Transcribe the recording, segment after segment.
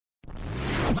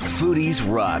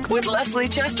Foodies Rock with Lesley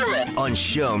Chesterman on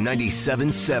Show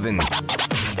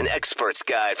 97.7. An expert's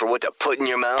guide for what to put in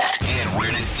your mouth and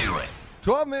where to do it.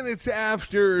 12 minutes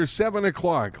after 7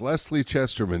 o'clock, Lesley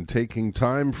Chesterman taking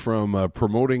time from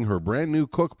promoting her brand new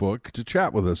cookbook to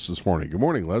chat with us this morning. Good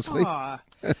morning, Lesley.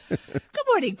 Good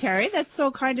morning, Terry. That's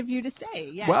so kind of you to say.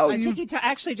 Yes, Well, I think you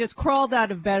actually just crawled out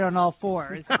of bed on all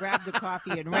fours, grabbed a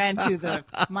coffee, and ran to the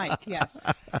mic. Yes.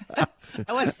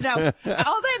 I wasn't out all day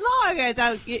long. I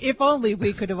thought, if only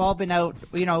we could have all been out,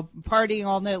 partying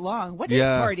all night long. What is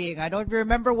partying? I don't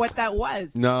remember what that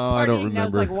was. No, partying I don't remember. Now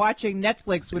it's like watching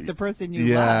Netflix with the person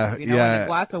you love, and a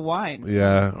glass of wine.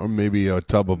 Yeah, or maybe a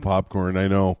tub of popcorn. I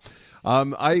know.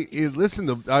 I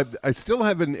still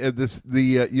haven't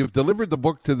you've delivered the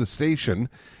book to the station,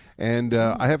 and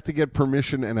I have to get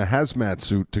permission and a hazmat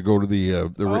suit to go to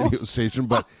the radio station.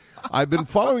 But I've been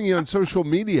following you on social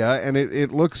media, and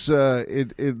it looks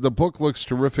the book looks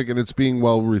terrific, and it's being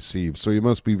well received. So you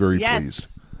must be very pleased.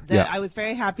 I was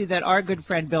very happy that our good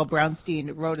friend Bill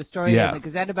Brownstein wrote a story in the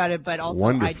Gazette about it, but also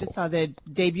wonderful. I just saw that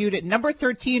debuted at number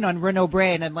 13 on Renault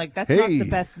Brain. I'm like, that's not the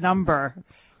best number.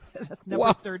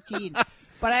 Number 13.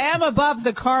 But I am above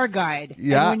the car guide.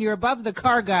 Yeah. And when you're above the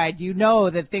car guide, you know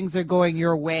that things are going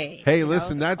your way. Hey,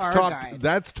 listen, that's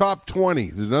top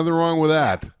 20. There's nothing wrong with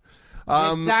that.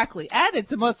 Exactly. And it's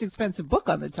the most expensive book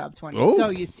on the top 20. Oh. So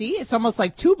you see, it's almost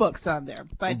like 2 books on there.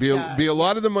 But be a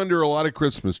lot of them under a lot of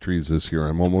Christmas trees this year,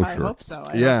 I'm almost sure. I hope so.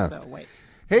 I hope so. Wait.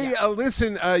 Hey,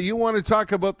 listen, you want to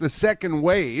talk about the second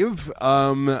wave?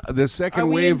 The second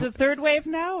wave. Are we in the third wave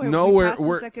now? No, we're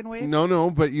the second wave? No.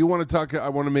 But you want to talk? I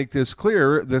want to make this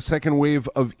clear: the second wave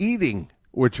of eating,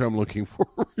 which I'm looking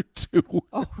forward to.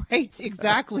 Oh, right,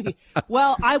 exactly.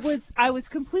 Well, I was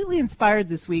completely inspired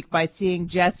this week by seeing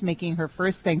Jess making her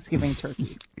first Thanksgiving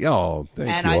turkey. Oh, thank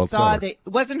you. And I saw that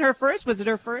wasn't her first. Was it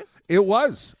her first? It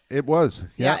was.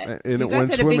 Yeah, and so it went swimmingly. You guys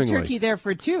had a big turkey there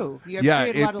for 2. You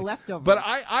had a lot of leftovers. But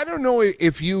I don't know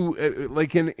if you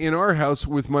like in our house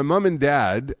with my mom and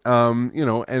dad,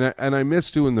 and I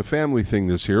missed doing the family thing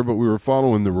this year, but we were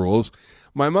following the rules.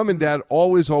 My mom and dad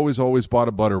always bought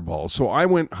a butterball. So I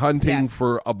went hunting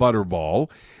for a butterball,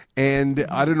 and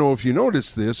I don't know if you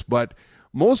noticed this, but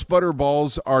most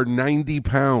butterballs are 90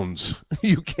 pounds.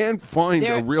 You can't find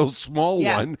a real small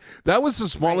one. That was the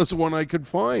smallest one I could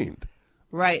find.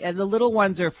 Right, and the little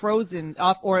ones are frozen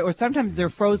off, or sometimes they're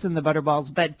frozen, the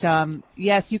butterballs. But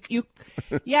yes, you could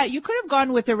have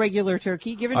gone with a regular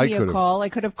turkey. Given me a call, I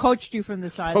could have coached you from the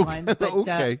sidelines. Okay. But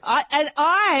okay.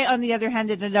 I, on the other hand,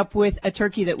 ended up with a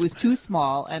turkey that was too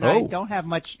small, and I don't have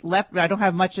much left. I don't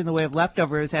have much in the way of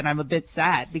leftovers, and I'm a bit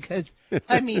sad because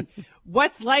I mean,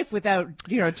 what's life without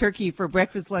turkey for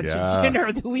breakfast, lunch, and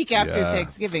dinner the week after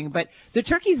Thanksgiving? But the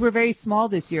turkeys were very small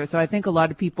this year, so I think a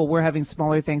lot of people were having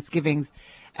smaller Thanksgivings.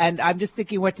 And I'm just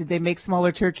thinking, what, did they make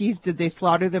smaller turkeys? Did they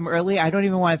slaughter them early? I don't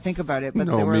even want to think about it, but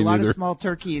there were a lot of small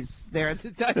turkeys there. I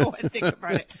don't want to think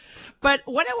about it. But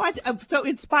what I want, I'm so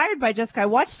inspired by Jessica, I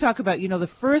watched talk about, the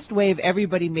first wave,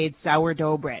 everybody made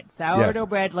sourdough bread. Sourdough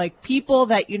bread, like people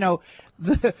that,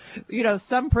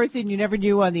 some person you never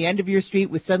knew on the end of your street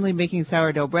was suddenly making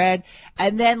sourdough bread.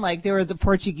 And then, there were the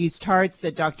Portuguese tarts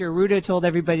that Dr. Arruda told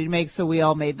everybody to make, so we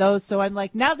all made those. So I'm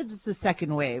like, now that it's the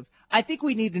second wave, I think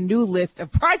we need a new list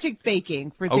of project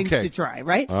baking for things to try,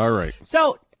 right? All right.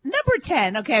 So number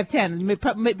 10, okay, I have 10.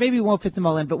 Maybe we won't fit them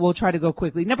all in, but we'll try to go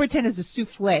quickly. Number 10 is a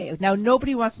souffle. Now,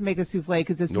 nobody wants to make a souffle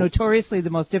because it's notoriously the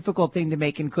most difficult thing to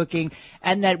make in cooking,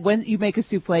 and that when you make a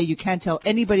souffle, you can't tell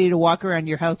anybody to walk around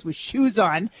your house with shoes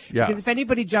on, because if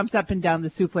anybody jumps up and down, the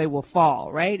souffle will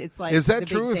fall, right? It's like, is that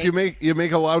true? If you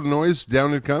make a loud noise,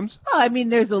 down it comes? Well, I mean,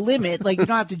 there's a limit. You don't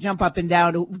have to jump up and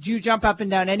down. Do you jump up and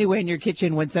down anyway in your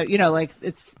kitchen when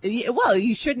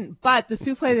you shouldn't. But the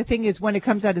souffle, the thing is, when it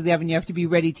comes out of the oven, you have to be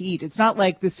ready to eat. It's not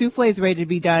like the souffle is ready to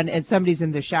be done and somebody's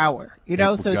in the shower,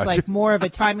 so it's like more of a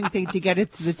timing thing to get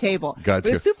it to the table. Gotcha.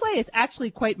 But the souffle is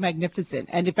actually quite magnificent.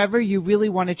 And if ever you really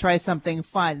want to try something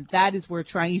fun, that is worth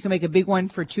trying. You can make a big one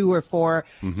for 2 or 4.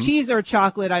 Mm-hmm. Cheese or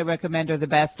chocolate, I recommend, are the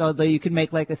best, although you can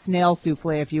make a snail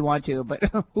souffle if you want to, but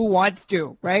who wants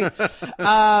to, right?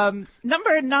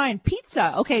 Number 9,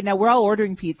 pizza. Okay, now we're all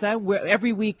ordering pizza.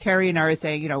 Every week, Terry and I are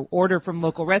saying, order from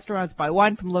local restaurants, buy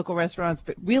one from local restaurants.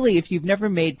 But really, if you've never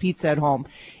made pizza at home,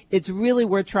 it's really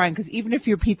worth trying, because even if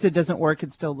your pizza doesn't work,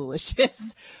 it's still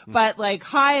delicious. But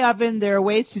high oven, there are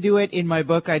ways to do it. In my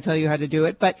book, I tell you how to do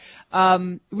it. But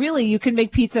really, you can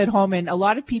make pizza at home, and a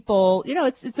lot of people,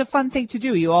 it's a fun thing to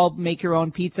do. You all make your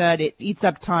own pizza, and it eats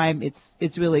up time.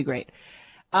 It's really great.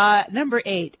 Number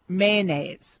 8,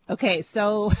 mayonnaise. Okay,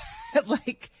 so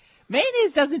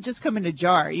Mayonnaise doesn't just come in a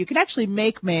jar. You can actually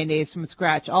make mayonnaise from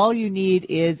scratch. All you need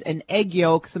is an egg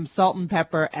yolk, some salt and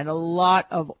pepper, and a lot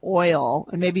of oil,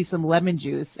 and maybe some lemon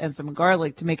juice and some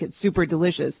garlic to make it super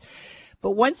delicious.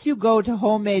 But once you go to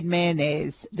homemade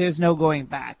mayonnaise, there's no going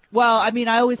back. Well, I mean,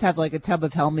 I always have like a tub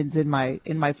of Hellmann's in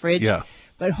my fridge. Yeah.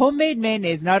 But homemade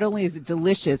mayonnaise, not only is it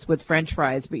delicious with French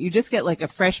fries, but you just get like a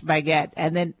fresh baguette.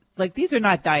 And then, like, these are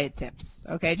not diet tips,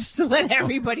 okay? Just to let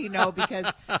everybody know,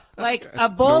 because like a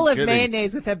bowl of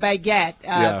mayonnaise with a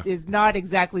baguette is not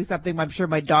exactly something I'm sure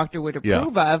my doctor would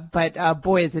approve of. But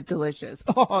boy, is it delicious.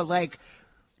 Oh, like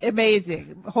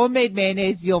amazing. Homemade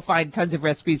mayonnaise, you'll find tons of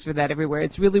recipes for that everywhere.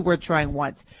 It's really worth trying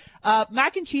once.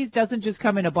 Mac and cheese doesn't just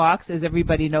come in a box, as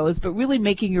everybody knows, but really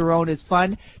making your own is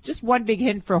fun. Just one big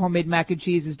hint for homemade mac and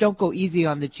cheese is don't go easy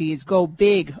on the cheese. Go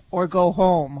big or go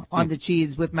home on the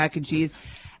cheese with mac and cheese.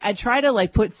 And try to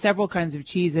like put several kinds of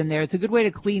cheese in there. It's a good way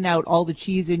to clean out all the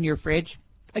cheese in your fridge.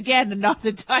 Again, not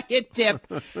a diet tip,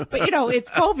 but you know, it's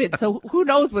COVID, so who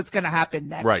knows what's going to happen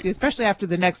next, right, especially after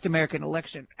the next American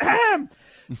election.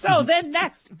 So then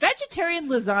next, vegetarian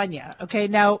lasagna. Okay,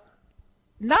 now,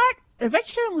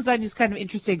 vegetarian lasagna is kind of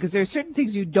interesting because there are certain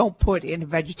things you don't put in a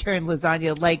vegetarian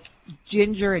lasagna, like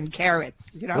ginger and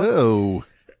carrots, you know? Oh.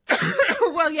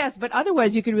 Well, yes, but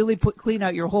otherwise you can really clean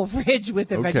out your whole fridge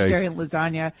with a vegetarian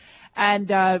lasagna. And,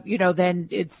 then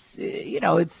it's,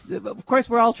 of course,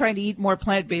 we're all trying to eat more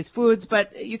plant-based foods,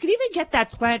 but you can even get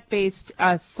that plant-based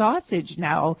sausage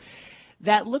now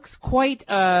that looks quite,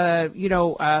 but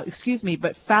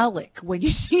phallic. When you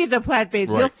see the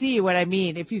plant-based, you'll see what I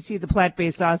mean if you see the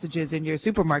plant-based sausages in your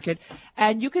supermarket.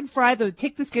 And you can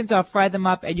take the skins off, fry them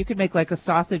up, and you can make like a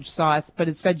sausage sauce, but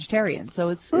it's vegetarian. So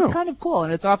it's kind of cool,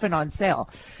 and it's often on sale.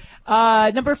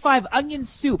 Number 5, onion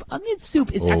soup. Onion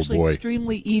soup is actually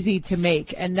extremely easy to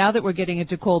make. And now that we're getting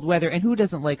into cold weather, and who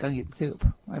doesn't like onion soup?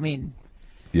 I mean,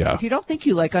 if you don't think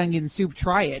you like onion soup,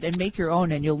 try it and make your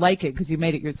own, and you'll like it because you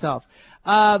made it yourself.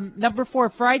 Number 4,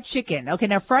 fried chicken. Okay,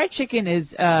 now fried chicken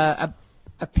is a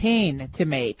pain to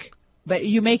make, but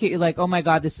you make it, you're like, oh my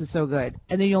God, this is so good,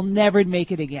 and then you'll never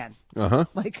make it again.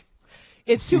 Like,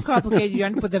 it's too complicated. You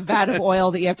end up with a vat of oil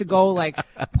that you have to go like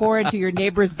pour into your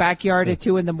neighbor's backyard at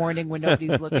 2 a.m. when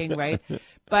nobody's looking, right?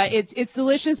 But it's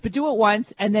delicious. But do it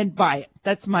once and then buy it.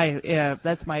 That's my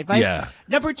advice. Yeah.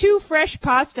 Number 2, fresh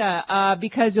pasta,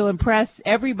 because you'll impress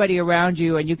everybody around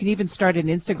you, and you can even start an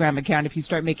Instagram account if you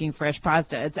start making fresh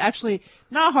pasta. It's actually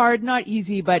not hard, not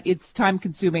easy, but it's time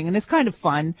consuming and it's kind of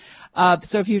fun.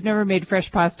 So if you've never made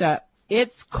fresh pasta,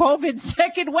 it's COVID's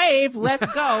second wave. Let's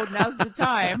go. Now's the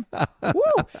time.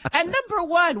 Woo! And number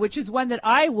 1, which is one that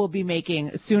I will be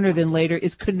making sooner than later,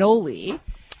 is cannoli.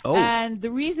 Oh. And the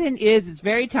reason is it's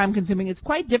very time consuming. It's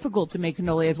quite difficult to make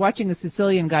cannoli. I was watching a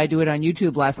Sicilian guy do it on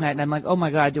YouTube last night, and I'm like, oh my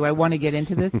God, do I want to get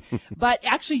into this? But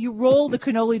actually, you roll the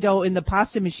cannoli dough in the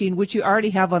pasta machine, which you already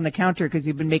have on the counter because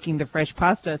you've been making the fresh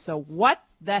pasta. So what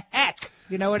the heck?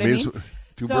 You know what I mean?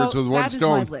 Two birds with one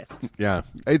stone. That is my list. Yeah,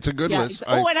 it's a good list.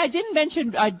 And I didn't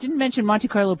mention Monte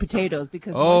Carlo potatoes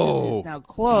because Monte's is now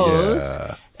closed.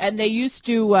 Yeah. And they used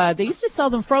to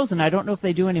sell them frozen. I don't know if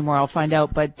they do anymore. I'll find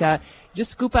out. But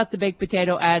just scoop out the baked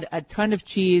potato, add a ton of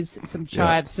cheese, some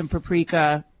chives, some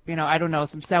paprika. I don't know,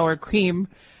 some sour cream,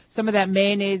 some of that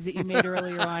mayonnaise that you made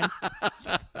earlier on.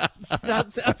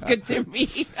 Sounds good to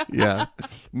me. Yeah.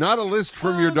 Not a list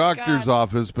from your doctor's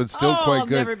office, but still quite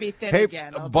good. I'll never be thin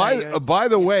again. By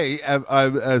the way,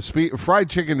 fried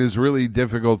chicken is really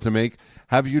difficult to make.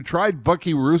 Have you tried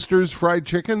Bucky Rooster's fried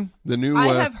chicken? The new. I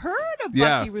have heard of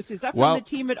Bucky Rooster. Is that from the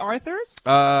team at Arthur's?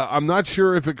 I'm not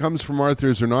sure if it comes from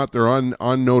Arthur's or not. They're on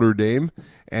Notre Dame.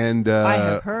 And I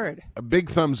have heard. A big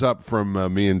thumbs up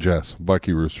from me and Jess.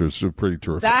 Bucky Roosters are pretty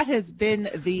terrific. That has been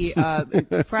the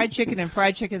fried chicken and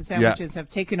fried chicken sandwiches have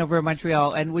taken over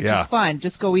Montreal, and which is fun.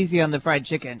 Just go easy on the fried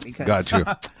chicken. Got you.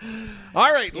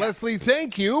 All right, Lesley,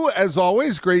 thank you. As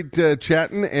always, great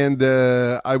chatting. And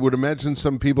I would imagine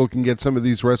some people can get some of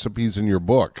these recipes in your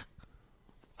book.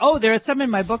 Oh, there are some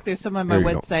in my book. There's some on my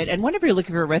website. And whenever you're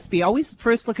looking for a recipe, always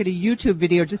first look at a YouTube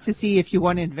video just to see if you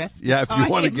want to invest if you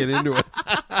want to get into it.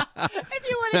 If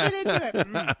you want to get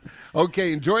into it.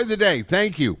 Okay, enjoy the day.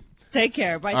 Thank you. Take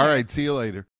care. Bye. All right, see you later.